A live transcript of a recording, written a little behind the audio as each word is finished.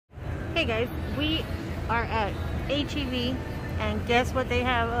Hey guys, we are at HEB and guess what they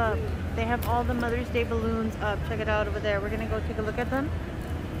have up? They have all the Mother's Day balloons up. Check it out over there. We're gonna go take a look at them.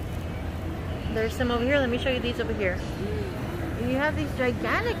 There's some over here. Let me show you these over here. And you have these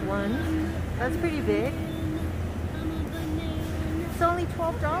gigantic ones. That's pretty big. It's only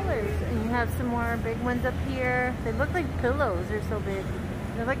 $12. And you have some more big ones up here. They look like pillows. They're so big.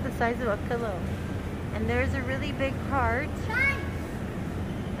 They're like the size of a pillow. And there's a really big heart.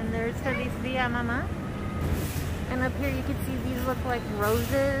 And there's Felicia Mama. And up here you can see these look like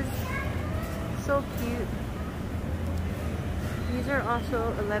roses. So cute. These are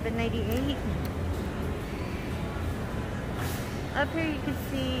also $11.98. Up here you can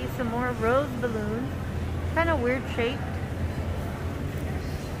see some more rose balloons. Kind of weird shaped.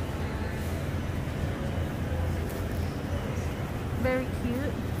 Very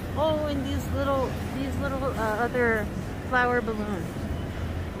cute. Oh, and these little other flower balloons.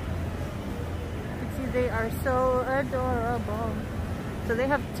 You can see they are so adorable. So they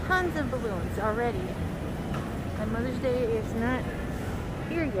have tons of balloons already. And Mother's Day is not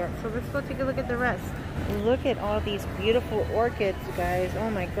here yet. So let's go take a look at the rest. Look at all these beautiful orchids, guys. Oh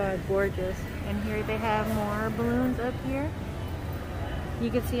my god, gorgeous. And here they have more balloons up here. You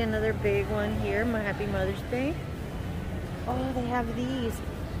can see another big one here. Happy Mother's Day. Oh, they have these.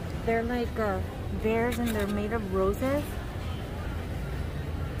 They're like bears and they're made of roses.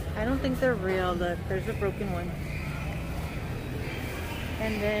 I don't think they're real. Look, there's a broken one.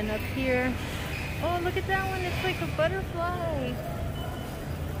 And then up here, oh, look at that one. It's like a butterfly.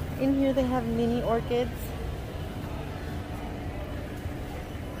 In here they have mini orchids.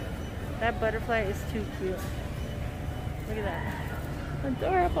 That butterfly is too cute. Look at that.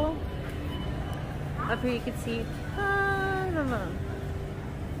 Adorable. Up here you can see tons of them.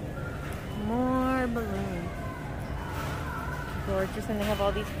 More balloons. Gorgeous. And they have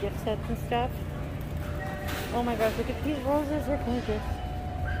all these gift sets and stuff. Oh my gosh, look at these roses. They're gorgeous.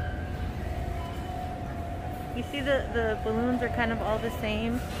 You see the balloons are kind of all the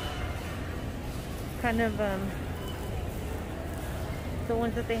same. Kind of the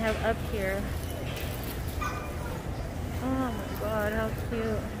ones that they have up here. Oh my god, how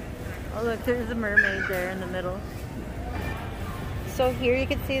cute. Oh look, there's a mermaid there in the middle. So here you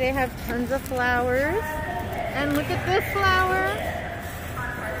can see they have tons of flowers. And look at this flower.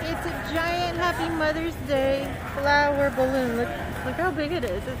 It's a giant Happy Mother's Day flower balloon. Look how big it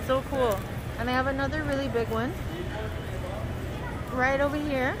is. It's so cool. And they have another really big one right over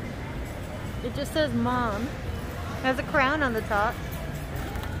here. It just says Mom. It has a crown on the top.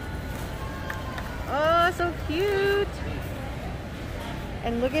 Oh, so cute.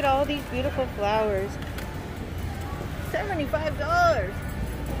 And look at all these beautiful flowers. $75.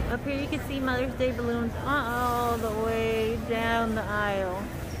 Up here you can see Mother's Day balloons all the way down the aisle.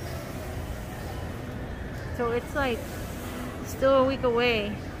 So it's like still a week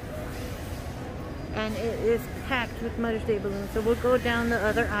away. And it is packed with Mother's Day balloons. So we'll go down the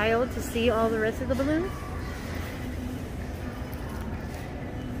other aisle to see all the rest of the balloons.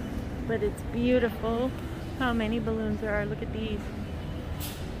 But it's beautiful how many balloons there are. Look at these.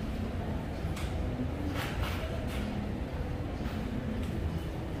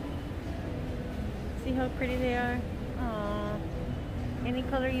 See how pretty they are? Aww. Any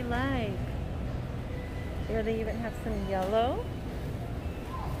color you like. Here they even have some yellow.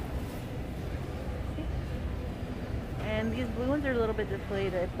 And these blue ones are a little bit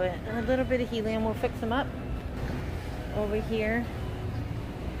deflated, but a little bit of helium will fix them up. Over here,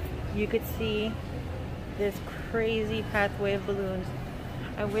 you could see this crazy pathway of balloons.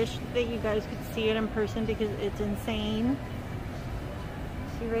 I wish that you guys could see it in person because it's insane.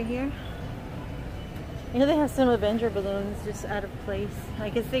 See right here? You know they have some Avenger balloons just out of place. I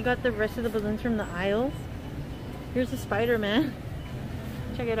guess they got the rest of the balloons from the aisles. Here's a Spider-Man.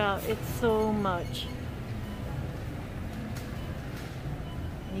 Check it out. It's so much.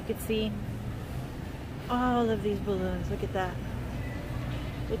 You can see all of these balloons. Look at that.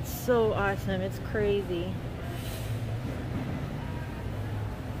 It's so awesome. It's crazy.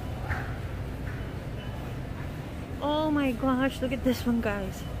 Oh my gosh. Look at this one,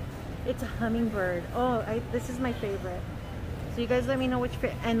 guys. It's a hummingbird. Oh, this is my favorite. So you guys let me know which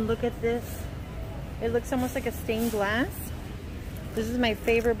favorite. And look at this. It looks almost like a stained glass. This is my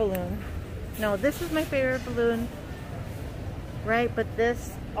favorite balloon. No, this is my favorite balloon. Right, but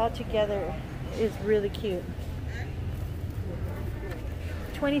this all together is really cute.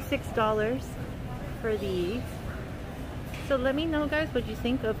 $26 for these. So let me know, guys, what you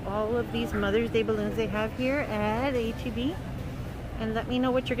think of all of these Mother's Day balloons they have here at HEB. And let me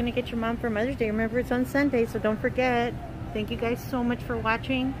know what you're going to get your mom for Mother's Day. Remember, it's on Sunday, so don't forget. Thank you guys so much for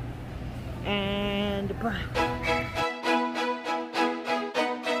watching. And